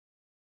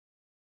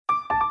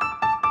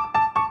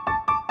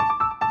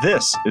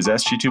This is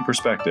SG2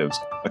 Perspectives,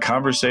 a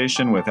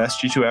conversation with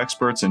SG2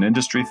 experts and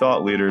industry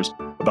thought leaders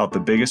about the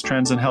biggest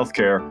trends in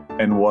healthcare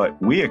and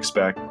what we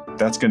expect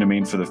that's going to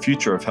mean for the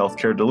future of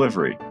healthcare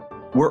delivery.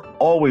 We're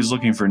always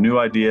looking for new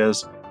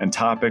ideas and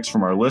topics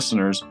from our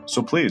listeners,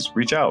 so please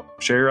reach out,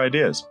 share your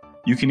ideas.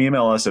 You can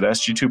email us at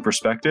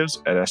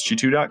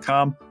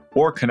sg2perspectives@sg2.com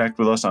or connect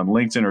with us on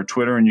LinkedIn or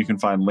Twitter, and you can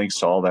find links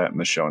to all that in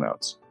the show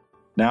notes.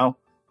 Now,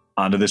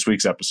 on to this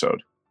week's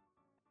episode.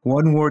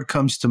 One word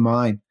comes to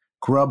mind,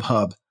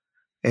 Grubhub.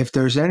 If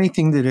there's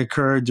anything that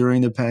occurred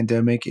during the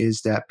pandemic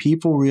is that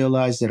people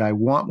realize that I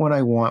want what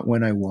I want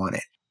when I want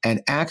it.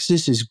 And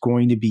access is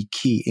going to be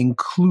key,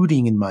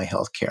 including in my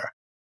healthcare.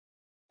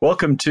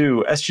 Welcome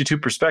to SG2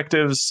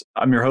 Perspectives.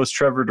 I'm your host,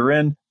 Trevor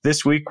Durin.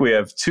 This week, we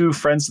have two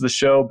friends of the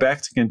show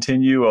back to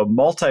continue a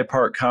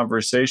multi-part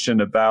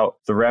conversation about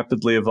the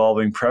rapidly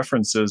evolving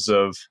preferences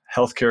of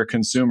healthcare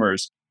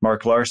consumers.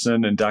 Mark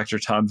Larson and Dr.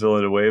 Tom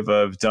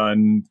Villanueva have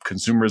done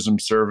consumerism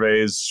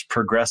surveys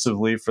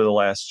progressively for the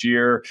last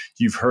year.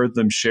 You've heard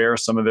them share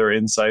some of their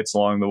insights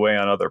along the way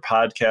on other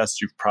podcasts.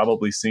 You've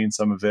probably seen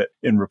some of it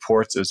in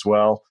reports as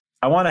well.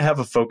 I want to have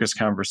a focused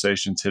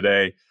conversation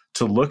today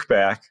to look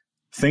back,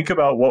 think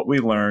about what we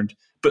learned,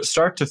 but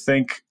start to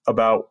think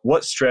about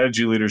what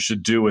strategy leaders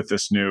should do with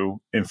this new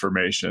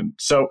information.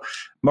 So,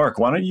 Mark,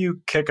 why don't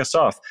you kick us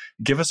off?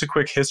 Give us a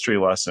quick history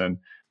lesson.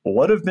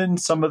 What have been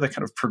some of the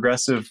kind of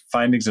progressive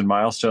findings and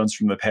milestones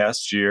from the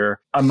past year?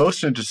 I'm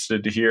most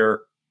interested to hear,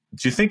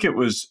 do you think it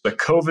was the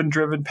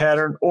COVID-driven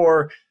pattern,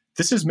 or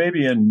this is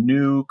maybe a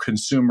new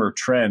consumer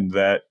trend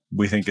that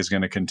we think is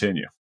going to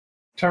continue?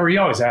 Trevor, you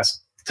always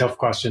ask tough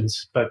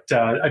questions, but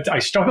I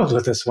struggled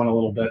with this one a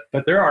little bit.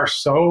 But there are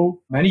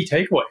so many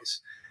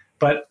takeaways.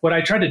 But what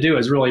I tried to do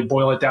is really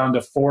boil it down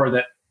to four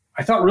that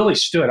I thought really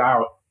stood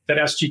out that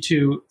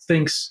SG2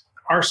 thinks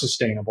are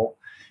sustainable.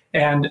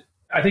 And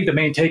I think the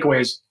main takeaway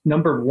is,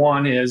 number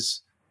one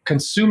is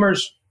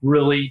consumers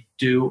really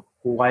do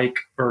like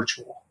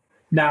virtual.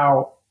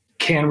 Now,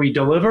 can we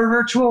deliver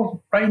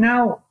virtual right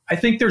now? I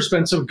think there's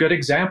been some good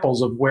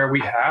examples of where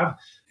we have,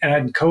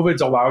 and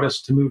COVID's allowed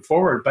us to move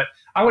forward. But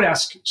I would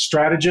ask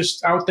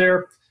strategists out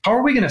there, how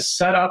are we going to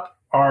set up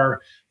our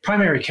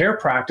primary care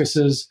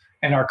practices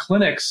and our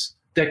clinics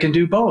that can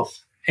do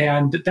both?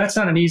 And that's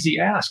not an easy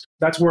ask.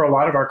 That's where a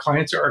lot of our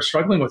clients are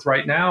struggling with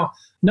right now.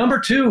 Number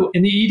two,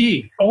 in the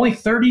ED, only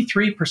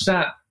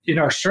 33% in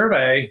our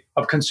survey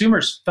of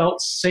consumers felt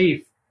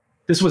safe.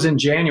 This was in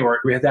January.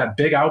 We had that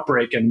big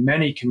outbreak in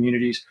many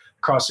communities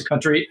across the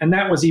country, and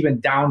that was even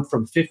down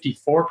from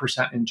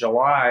 54% in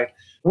July.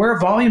 Where are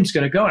volumes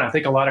going to go? And I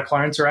think a lot of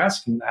clients are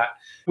asking that.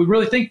 We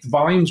really think the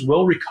volumes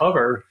will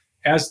recover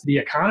as the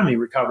economy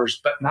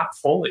recovers, but not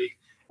fully.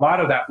 A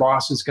lot of that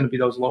loss is going to be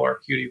those lower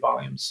acuity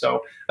volumes.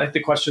 So I think the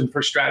question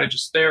for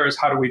strategists there is,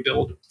 how do we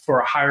build for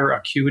a higher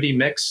acuity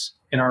mix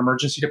in our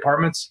emergency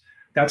departments?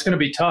 That's going to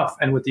be tough.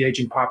 And with the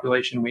aging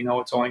population, we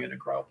know it's only going to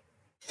grow.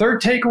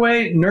 Third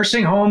takeaway,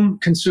 nursing home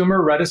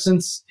consumer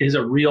reticence is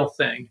a real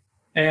thing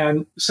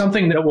and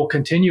something that will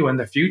continue in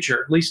the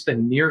future, at least the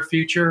near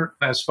future,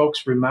 as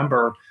folks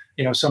remember,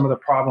 some of the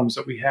problems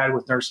that we had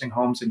with nursing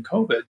homes in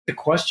COVID. The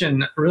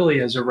question really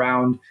is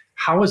around,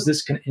 how is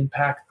this going to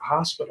impact the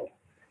hospital?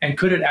 And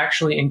could it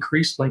actually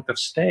increase length of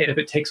stay if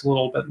it takes a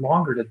little bit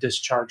longer to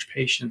discharge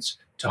patients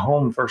to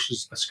home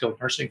versus a skilled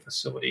nursing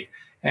facility?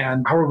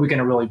 And how are we going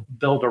to really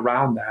build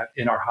around that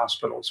in our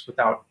hospitals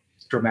without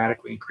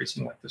dramatically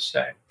increasing length of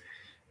stay?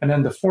 And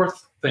then the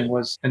fourth thing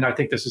was, and I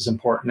think this is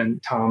important, and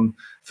Tom,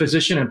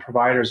 physician and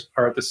providers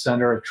are at the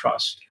center of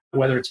trust.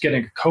 Whether it's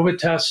getting a COVID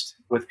test,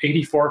 with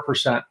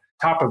 84%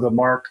 top of the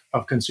mark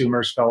of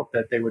consumers felt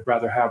that they would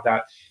rather have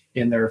that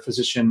in their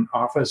physician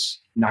office,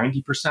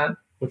 90%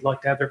 would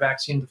like to have their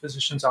vaccine in the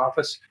physician's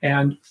office.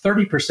 And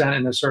 30%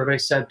 in the survey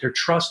said their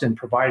trust in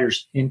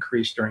providers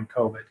increased during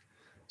COVID.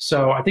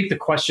 So I think the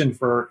question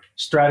for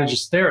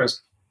strategists there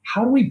is,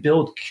 how do we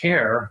build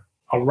care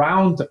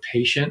around the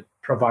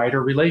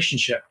patient-provider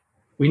relationship?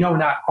 We know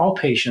not all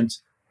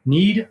patients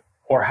need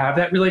or have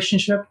that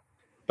relationship,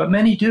 but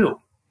many do.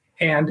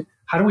 And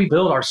how do we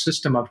build our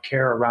system of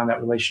care around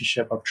that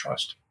relationship of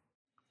trust?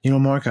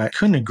 Mark, I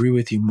couldn't agree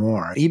with you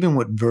more. Even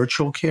with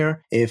virtual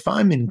care, if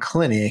I'm in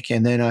clinic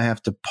and then I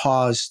have to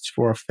pause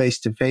for a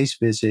face-to-face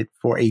visit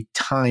for a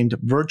timed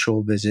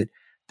virtual visit,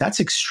 that's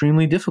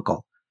extremely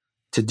difficult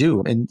to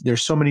do. And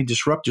there's so many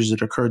disruptors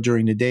that occur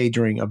during the day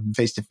during a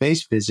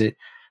face-to-face visit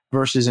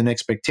versus an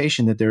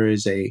expectation that there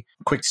is a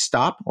quick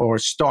stop or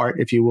start,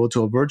 if you will,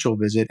 to a virtual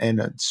visit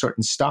and a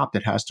certain stop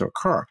that has to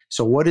occur.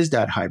 So what is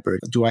that hybrid?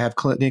 Do I have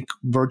clinic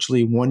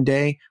virtually one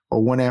day or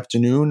one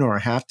afternoon or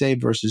a half day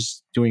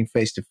versus doing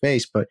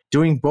face-to-face? But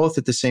doing both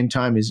at the same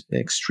time is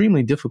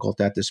extremely difficult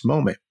at this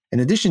moment. In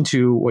addition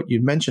to what you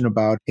mentioned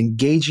about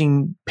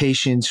engaging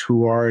patients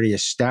who are already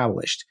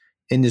established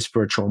in this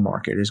virtual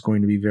market is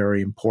going to be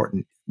very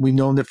important. We've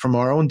known that from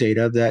our own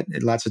data that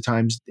lots of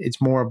times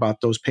it's more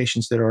about those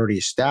patients that are already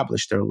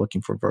established that are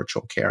looking for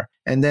virtual care.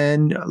 And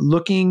then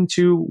looking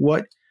to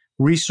what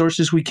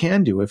resources we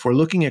can do. If we're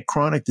looking at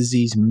chronic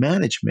disease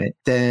management,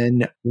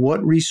 then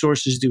what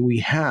resources do we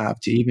have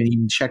to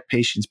even check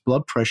patients'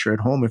 blood pressure at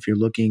home if you're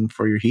looking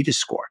for your HEDIS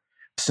score,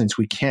 since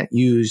we can't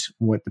use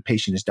what the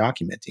patient is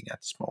documenting at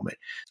this moment.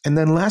 And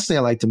then lastly, I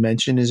like to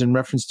mention is in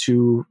reference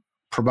to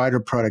provider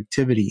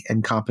productivity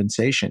and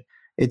compensation.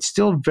 It's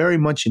still very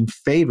much in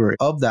favor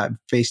of that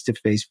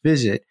face-to-face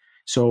visit.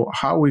 So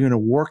how are we going to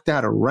work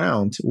that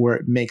around where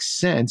it makes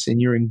sense and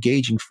you're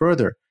engaging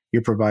further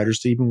your providers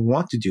to even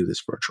want to do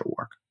this virtual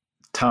work?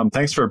 Tom,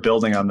 thanks for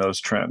building on those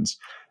trends.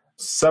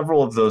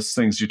 Several of those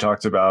things you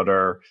talked about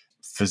are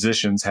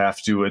physicians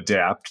have to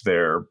adapt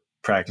their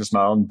practice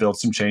model and build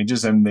some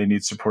changes, and they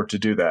need support to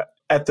do that.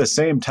 At the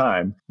same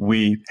time,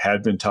 we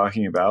had been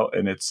talking about,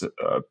 and it's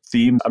a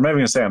theme, I'm not even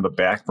going to say on the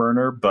back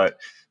burner, but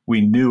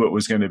we knew it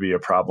was going to be a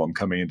problem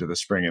coming into the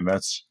spring, and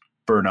that's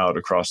burnout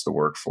across the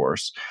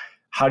workforce.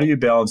 How do you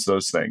balance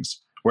those things?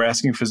 We're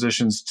asking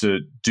physicians to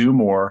do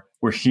more.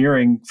 We're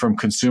hearing from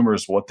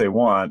consumers what they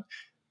want,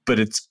 but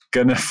it's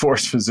going to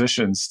force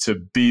physicians to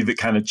be the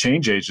kind of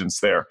change agents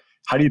there.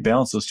 How do you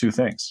balance those two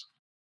things?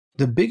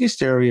 The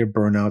biggest area of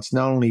burnout is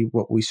not only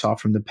what we saw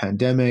from the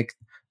pandemic,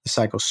 the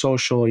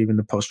psychosocial, even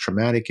the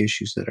post-traumatic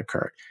issues that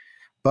occurred,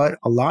 but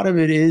a lot of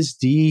it is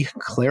the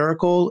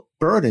clerical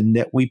burden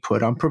that we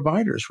put on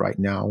providers right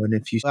now. And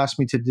if you ask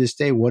me to this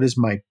day, what is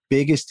my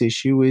biggest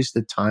issue is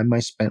the time I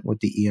spent with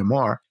the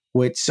EMR,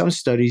 with some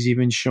studies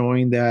even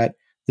showing that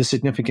the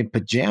significant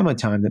pajama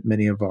time that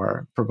many of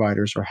our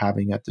providers are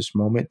having at this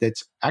moment,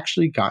 that's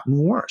actually gotten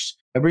worse.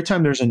 Every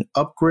time there's an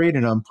upgrade,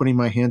 and I'm putting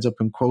my hands up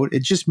in quote,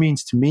 it just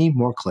means to me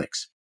more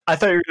clicks. I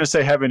thought you were going to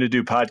say having to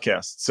do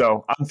podcasts,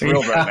 so I'm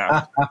thrilled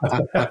right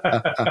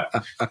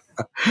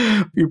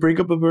now. You bring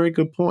up a very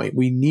good point.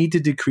 We need to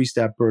decrease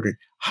that burden.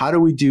 How do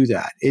we do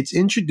that? It's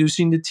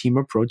introducing the team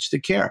approach to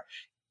care.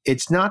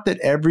 It's not that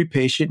every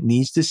patient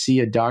needs to see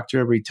a doctor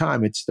every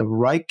time. It's the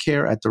right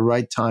care at the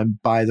right time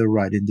by the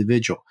right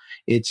individual.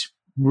 It's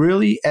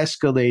really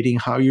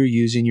escalating how you're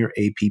using your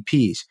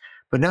APPs.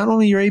 But not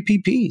only your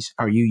APPs,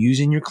 are you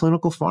using your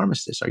clinical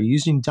pharmacists? Are you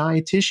using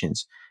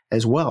dietitians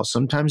as well?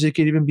 Sometimes it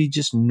could even be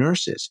just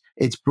nurses.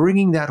 It's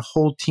bringing that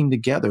whole team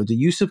together. The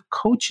use of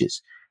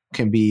coaches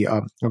can be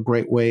a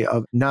great way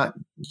of not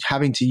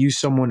having to use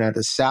someone at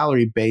a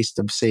salary based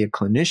of, say, a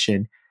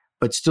clinician,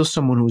 but still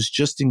someone who's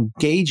just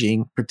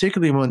engaging,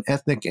 particularly among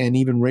ethnic and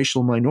even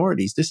racial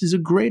minorities. This is a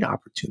great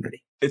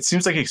opportunity. It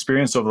seems like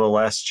experience over the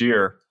last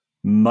year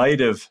might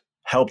have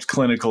helped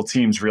clinical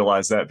teams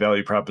realize that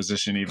value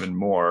proposition even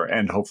more,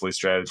 and hopefully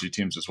strategy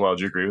teams as well.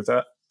 Do you agree with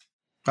that?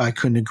 I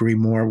couldn't agree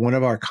more. One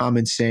of our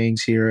common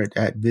sayings here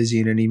at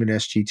Vizient and even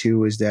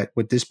SG2 is that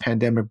what this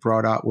pandemic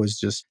brought out was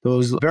just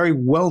those very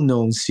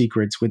well-known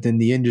secrets within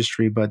the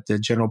industry, but the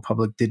general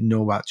public didn't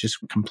know about, just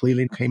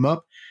completely came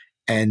up,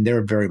 and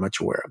they're very much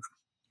aware of them.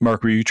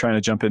 Mark, were you trying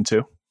to jump in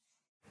too?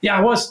 Yeah,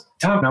 I was.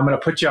 Tom, I'm going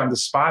to put you on the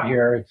spot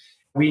here.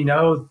 We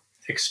know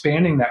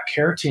expanding that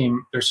care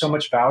team, there's so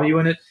much value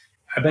in it.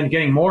 I've been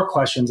getting more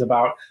questions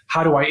about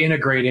how do I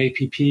integrate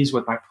APPs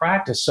with my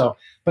practice.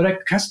 But I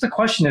guess the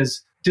question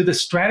is, do the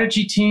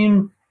strategy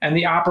team and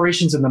the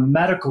operations and the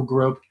medical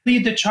group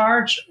lead the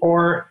charge,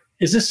 or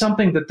is this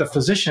something that the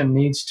physician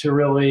needs to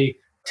really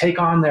take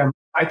on there?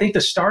 I think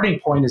the starting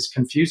point is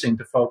confusing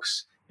to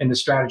folks in the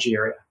strategy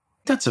area.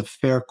 That's a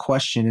fair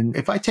question. And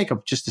if I take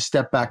just a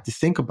step back to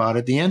think about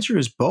it, the answer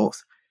is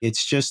both.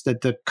 It's just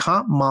that the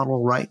comp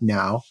model right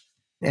now,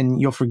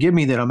 and you'll forgive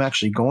me that I'm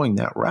actually going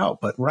that route,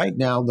 but right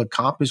now the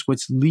comp is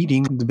what's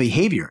leading the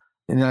behavior.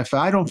 And if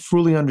I don't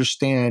fully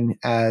understand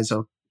as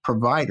a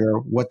provider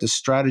what the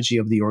strategy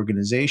of the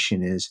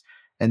organization is,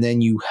 and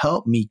then you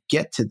help me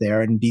get to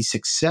there and be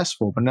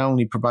successful, but not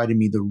only providing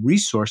me the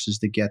resources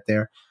to get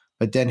there,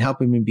 but then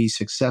helping me be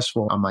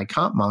successful on my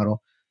comp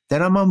model,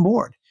 then I'm on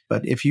board.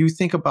 But if you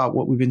think about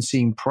what we've been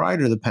seeing prior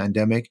to the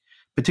pandemic,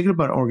 particularly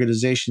about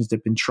organizations that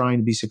have been trying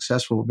to be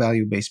successful with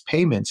value-based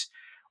payments,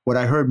 what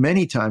I heard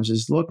many times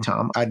is, look,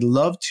 Tom, I'd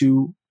love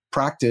to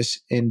practice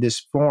in this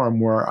form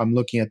where I'm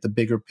looking at the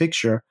bigger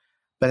picture,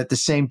 but at the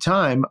same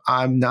time,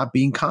 I'm not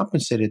being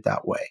compensated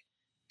that way.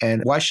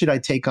 And why should I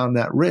take on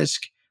that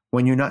risk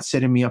when you're not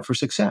setting me up for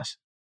success?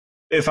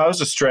 If I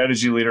was a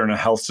strategy leader in a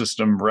health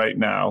system right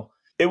now,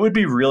 it would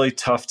be really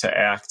tough to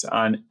act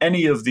on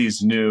any of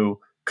these new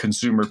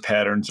consumer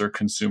patterns or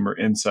consumer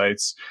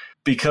insights,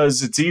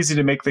 because it's easy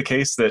to make the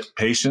case that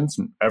patients,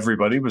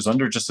 everybody was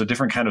under just a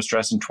different kind of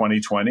stress in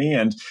 2020.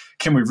 And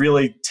can we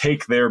really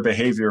take their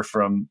behavior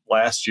from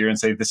last year and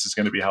say, this is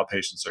going to be how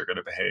patients are going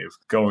to behave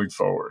going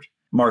forward?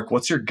 Mark,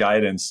 what's your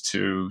guidance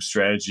to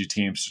strategy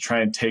teams to try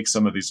and take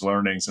some of these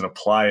learnings and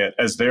apply it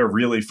as they're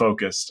really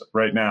focused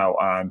right now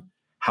on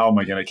how am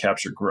I going to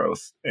capture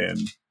growth in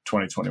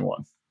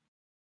 2021?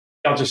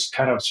 I'll just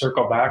kind of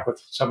circle back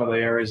with some of the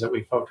areas that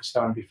we focused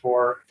on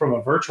before. From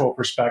a virtual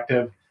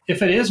perspective,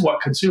 if it is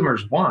what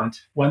consumers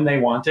want, when they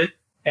want it,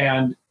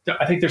 and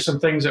I think there's some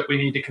things that we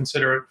need to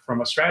consider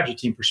from a strategy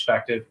team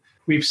perspective.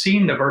 We've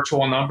seen the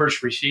virtual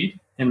numbers recede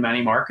in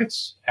many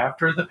markets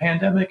after the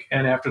pandemic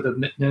and after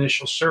the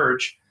initial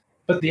surge.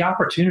 But the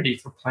opportunity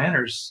for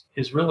planners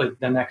is really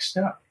the next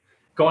step.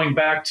 Going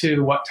back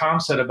to what Tom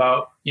said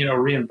about,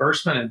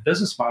 reimbursement and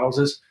business models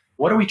is,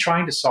 what are we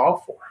trying to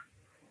solve for?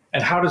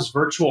 And how does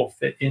virtual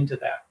fit into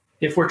that?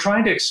 If we're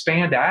trying to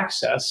expand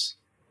access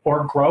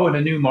or grow in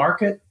a new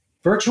market,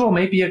 virtual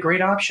may be a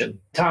great option.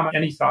 Tom,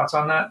 any thoughts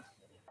on that?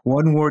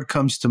 One word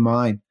comes to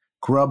mind,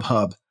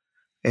 Grubhub.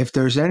 If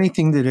there's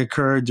anything that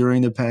occurred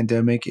during the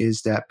pandemic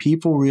is that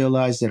people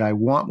realize that I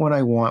want what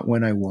I want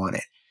when I want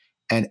it.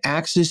 And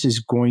access is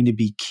going to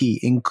be key,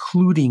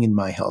 including in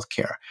my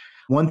healthcare.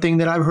 One thing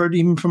that I've heard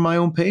even from my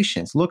own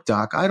patients, look,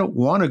 doc, I don't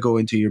want to go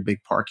into your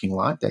big parking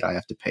lot that I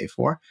have to pay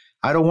for.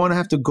 I don't want to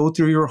have to go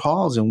through your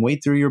halls and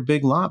wait through your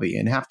big lobby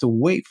and have to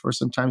wait for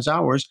sometimes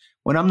hours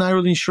when I'm not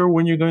really sure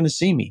when you're going to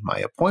see me. My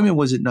appointment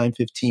was at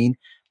 9:15,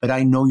 but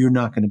I know you're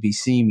not going to be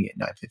seeing me at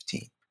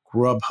 9:15.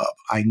 Grubhub.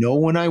 I know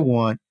when I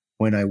want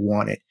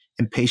it.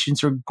 And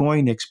patients are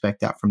going to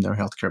expect that from their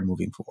healthcare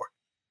moving forward.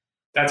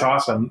 That's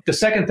awesome. The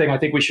second thing I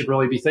think we should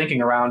really be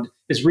thinking around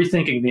is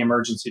rethinking the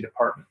emergency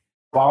department.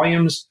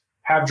 Volumes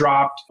have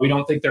dropped. We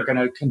don't think they're going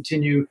to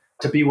continue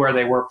to be where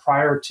they were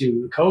prior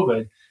to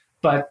COVID.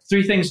 But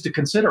three things to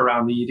consider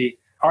around the ED.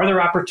 Are there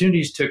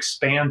opportunities to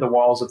expand the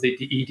walls of the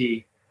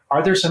ED?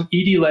 Are there some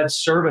ED-led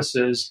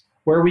services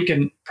where we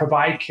can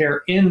provide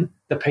care in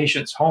the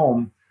patient's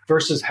home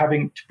versus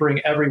having to bring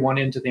everyone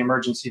into the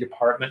emergency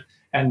department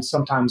and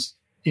sometimes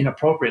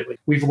inappropriately?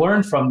 We've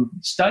learned from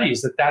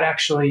studies that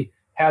actually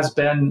has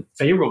been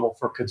favorable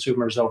for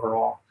consumers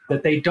overall,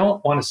 that they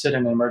don't want to sit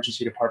in an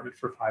emergency department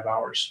for 5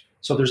 hours.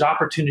 So there's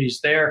opportunities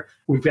there.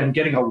 We've been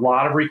getting a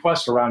lot of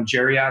requests around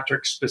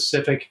geriatric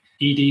specific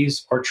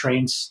EDs or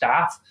trained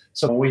staff.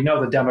 So we know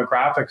the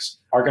demographics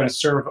are going to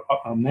serve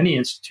many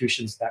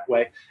institutions that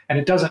way. And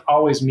it doesn't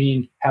always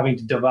mean having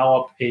to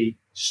develop a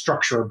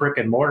structure, a brick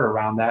and mortar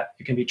around that.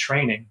 It can be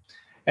training.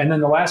 And then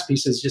the last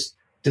piece is just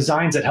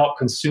designs that help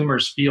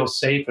consumers feel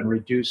safe and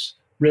reduce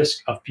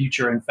risk of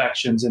future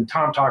infections. And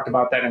Tom talked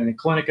about that in the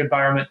clinic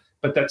environment,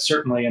 but that's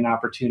certainly an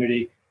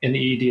opportunity in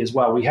the ED as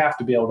well. We have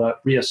to be able to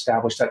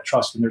reestablish that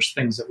trust, and there's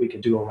things that we can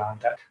do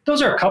around that.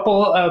 Those are a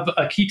couple of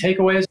key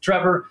takeaways,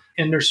 Trevor,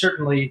 and there's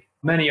certainly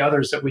many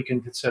others that we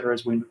can consider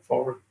as we move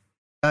forward.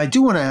 I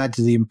do want to add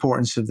to the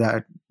importance of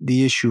that,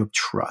 the issue of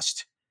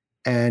trust.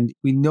 And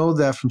we know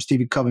that from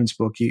Stephen Covey's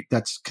book,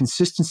 that's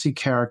consistency,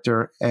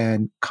 character,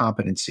 and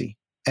competency.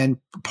 And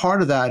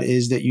part of that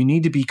is that you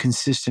need to be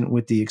consistent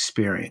with the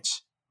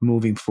experience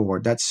moving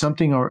forward. That's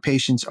something our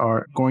patients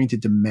are going to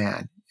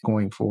demand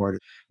going forward.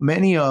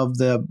 Many of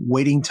the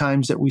waiting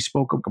times that we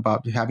spoke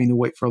about, having to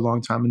wait for a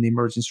long time in the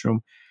emergency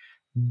room,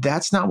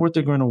 that's not what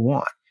they're going to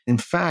want. In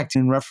fact,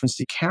 in reference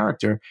to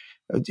character,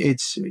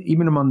 it's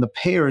even among the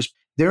payers,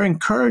 they're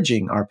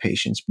encouraging our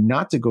patients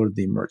not to go to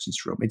the emergency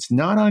room. It's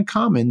not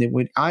uncommon that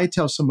when I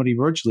tell somebody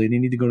virtually they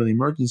need to go to the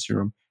emergency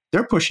room,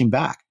 they're pushing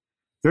back.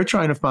 They're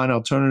trying to find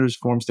alternative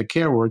forms to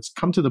care where it's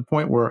come to the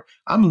point where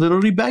I'm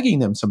literally begging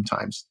them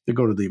sometimes to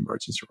go to the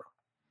emergency room.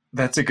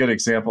 That's a good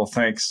example.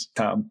 Thanks,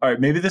 Tom. All right,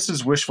 maybe this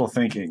is wishful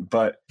thinking,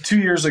 but 2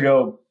 years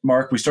ago,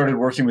 Mark, we started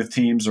working with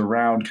teams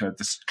around kind of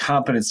this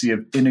competency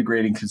of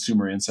integrating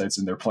consumer insights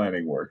in their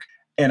planning work.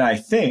 And I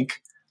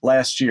think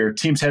last year,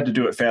 teams had to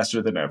do it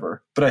faster than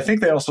ever, but I think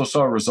they also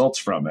saw results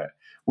from it,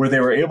 where they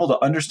were able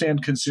to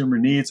understand consumer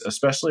needs,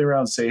 especially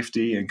around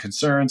safety and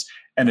concerns,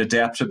 and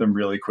adapt to them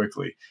really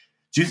quickly.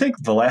 Do you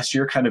think the last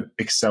year kind of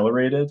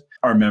accelerated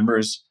our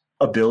members'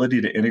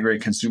 ability to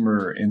integrate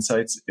consumer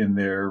insights in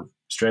their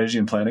strategy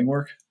and planning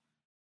work?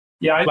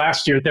 Yeah,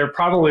 last year, there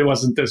probably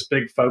wasn't this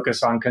big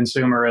focus on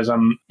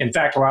consumerism. In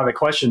fact, a lot of the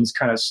questions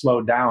kind of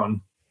slowed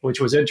down, which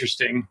was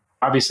interesting.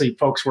 Obviously,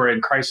 folks were in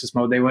crisis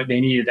mode.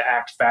 They needed to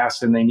act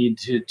fast, and they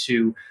needed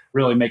to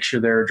really make sure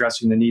they're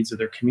addressing the needs of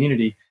their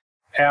community.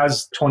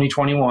 As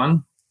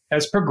 2021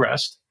 has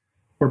progressed,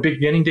 we're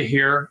beginning to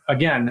hear,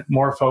 again,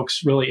 more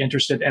folks really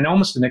interested and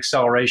almost an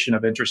acceleration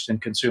of interest in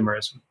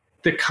consumerism.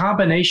 The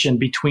combination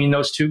between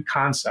those two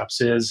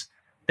concepts is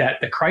that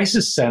the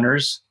crisis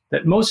centers,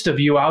 that most of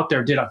you out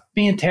there did a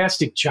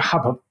fantastic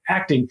job of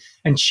acting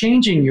and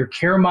changing your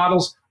care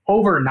models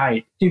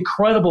overnight.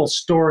 Incredible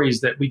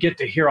stories that we get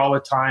to hear all the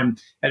time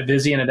at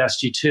Vizient and at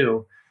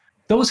SG2.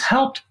 Those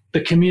helped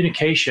the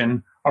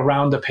communication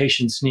around the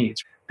patient's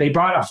needs. They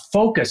brought a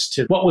focus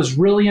to what was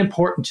really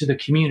important to the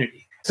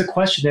community. The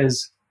question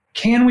is,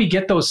 can we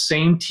get those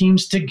same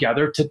teams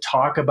together to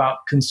talk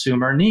about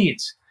consumer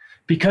needs?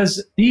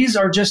 Because these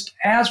are just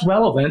as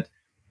relevant.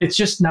 It's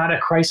just not a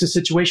crisis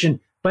situation,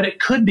 but it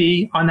could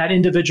be on that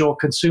individual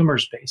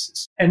consumer's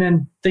basis. And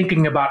then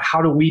thinking about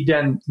how do we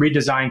then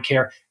redesign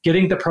care,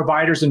 getting the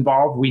providers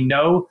involved. We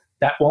know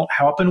that won't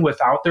happen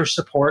without their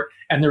support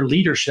and their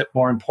leadership,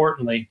 more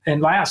importantly.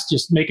 And last,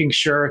 just making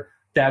sure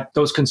that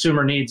those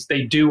consumer needs,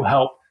 they do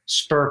help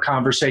spur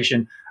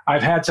conversation.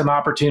 I've had some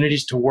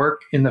opportunities to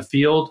work in the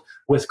field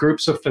with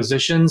groups of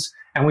physicians,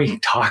 and we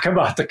talk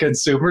about the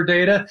consumer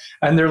data,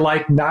 and they're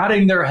like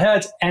nodding their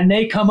heads, and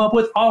they come up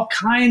with all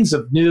kinds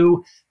of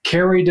new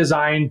care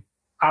redesign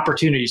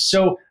opportunities.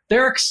 So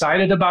they're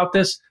excited about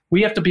this.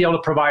 We have to be able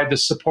to provide the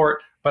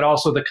support, but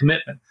also the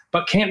commitment.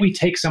 But can't we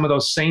take some of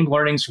those same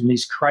learnings from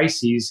these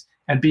crises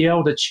and be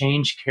able to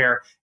change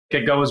care?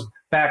 It goes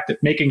back to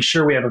making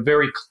sure we have a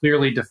very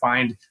clearly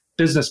defined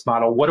business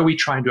model. What are we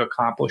trying to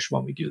accomplish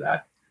when we do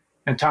that?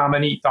 And Tom,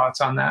 any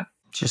thoughts on that?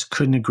 Just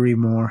couldn't agree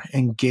more.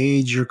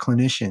 Engage your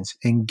clinicians.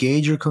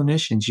 Engage your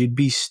clinicians. You'd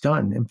be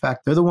stunned. In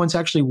fact, they're the ones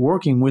actually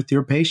working with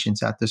your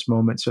patients at this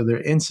moment, so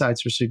their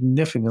insights are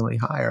significantly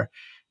higher.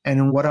 And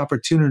in what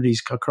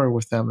opportunities occur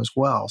with them as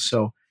well.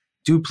 So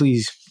do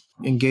please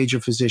engage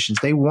your physicians.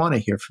 They want to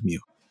hear from you.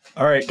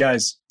 All right,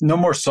 guys, no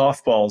more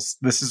softballs.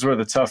 This is where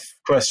the tough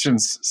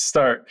questions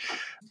start.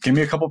 Give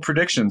me a couple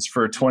predictions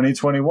for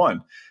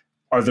 2021.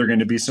 Are there going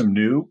to be some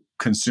new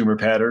consumer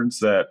patterns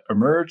that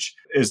emerge?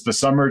 Is the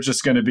summer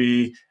just going to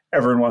be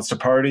everyone wants to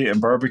party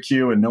and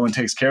barbecue and no one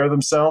takes care of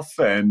themselves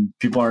and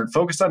people aren't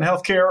focused on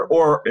healthcare?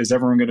 Or is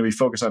everyone going to be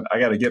focused on, I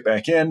got to get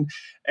back in,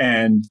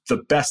 and the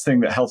best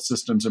thing that health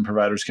systems and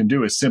providers can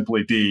do is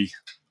simply be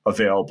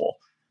available?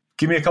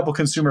 Give me a couple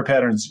consumer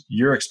patterns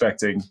you're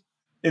expecting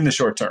in the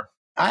short term.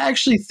 I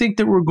actually think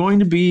that we're going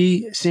to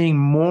be seeing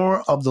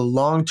more of the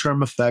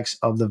long-term effects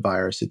of the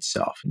virus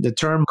itself. The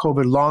term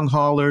COVID long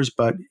haulers,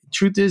 but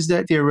truth is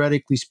that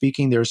theoretically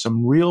speaking, there are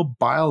some real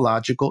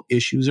biological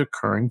issues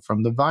occurring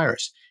from the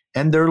virus,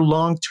 and they're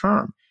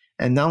long-term,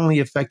 and not only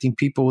affecting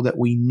people that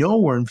we know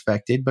were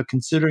infected, but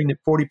considering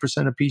that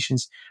 40% of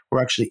patients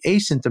were actually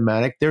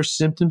asymptomatic, there's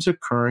symptoms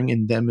occurring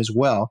in them as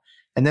well.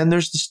 And then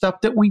there's the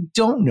stuff that we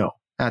don't know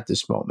at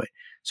this moment.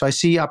 So I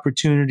see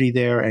opportunity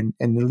there and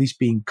at least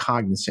being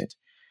cognizant.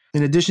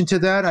 In addition to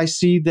that, I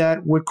see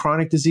that with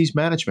chronic disease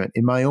management.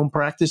 In my own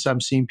practice, I'm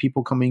seeing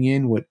people coming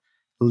in with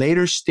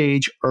later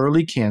stage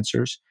early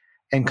cancers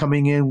and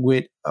coming in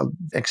with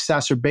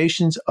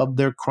exacerbations of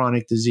their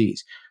chronic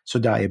disease. So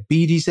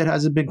diabetes that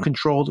hasn't been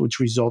controlled, which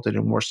resulted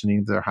in worsening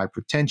of their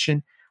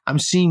hypertension. I'm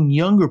seeing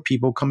younger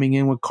people coming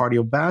in with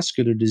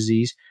cardiovascular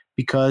disease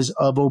because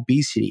of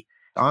obesity.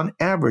 On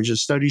average, the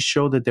studies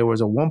show that there was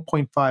a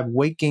 1.5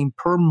 weight gain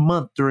per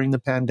month during the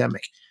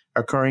pandemic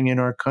occurring in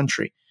our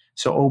country.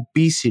 So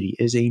obesity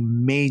is a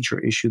major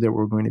issue that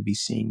we're going to be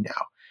seeing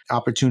now.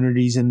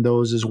 Opportunities in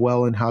those as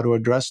well, and how to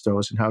address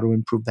those and how to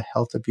improve the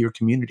health of your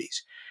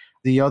communities.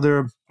 The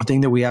other thing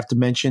that we have to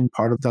mention,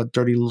 part of the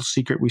dirty little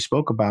secret we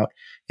spoke about,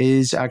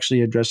 is actually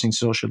addressing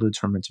social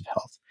determinants of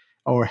health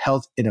or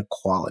health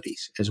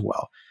inequalities as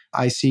well.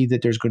 I see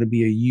that there's going to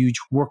be a huge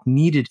work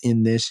needed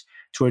in this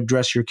to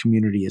address your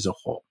community as a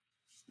whole.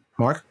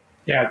 Mark?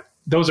 Yeah,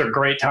 those are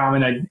great, Tom.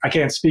 And I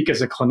can't speak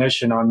as a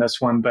clinician on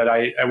this one, but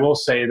I will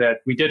say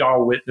that we did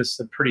all witness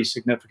a pretty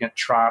significant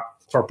drop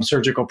for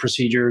surgical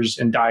procedures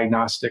and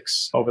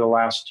diagnostics over the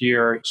last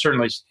year,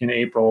 certainly in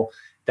April,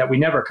 that we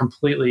never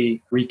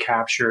completely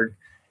recaptured.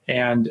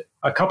 And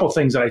a couple of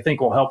things that I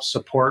think will help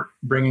support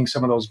bringing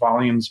some of those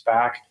volumes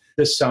back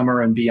this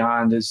summer and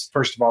beyond is,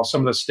 first of all, some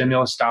of the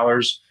stimulus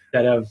dollars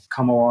that have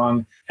come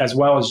along, as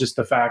well as just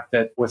the fact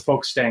that with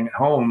folks staying at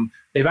home,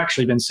 they've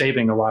actually been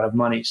saving a lot of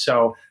money.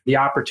 So the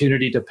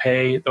opportunity to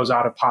pay those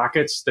out of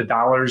pockets, the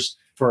dollars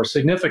for a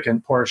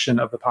significant portion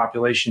of the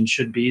population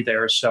should be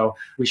there. So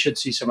we should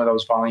see some of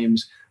those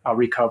volumes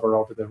recover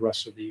over the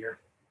rest of the year.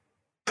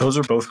 Those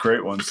are both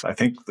great ones. I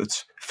think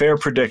that's fair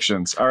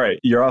predictions. All right,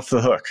 you're off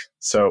the hook.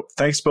 So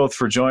thanks both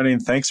for joining.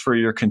 Thanks for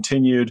your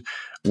continued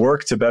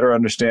work to better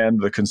understand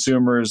the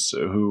consumers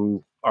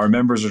who our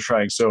members are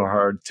trying so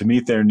hard to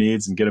meet their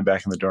needs and get them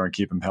back in the door and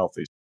keep them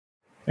healthy.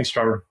 Thanks,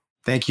 Trevor.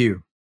 Thank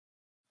you.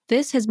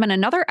 This has been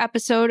another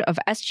episode of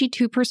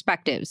SG2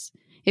 Perspectives.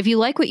 If you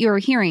like what you are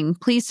hearing,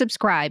 please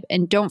subscribe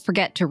and don't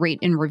forget to rate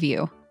and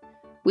review.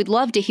 We'd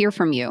love to hear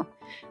from you.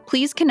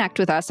 Please connect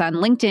with us on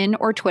LinkedIn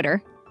or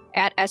Twitter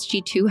at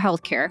SG2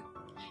 Healthcare.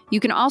 You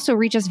can also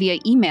reach us via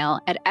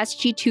email at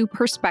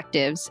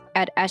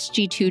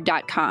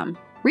sg2perspectives@sg2.com.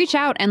 Reach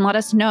out and let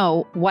us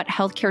know what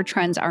healthcare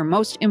trends are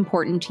most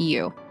important to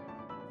you.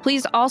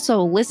 Please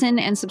also listen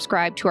and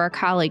subscribe to our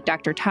colleague,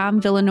 Dr. Tom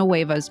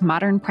Villanueva's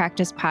Modern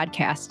Practice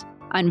podcast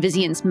on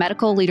Vizient's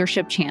Medical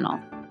Leadership channel.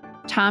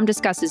 Tom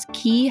discusses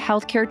key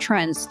healthcare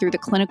trends through the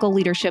clinical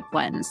leadership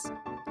lens.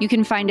 You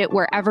can find it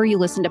wherever you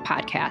listen to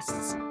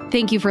podcasts.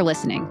 Thank you for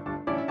listening.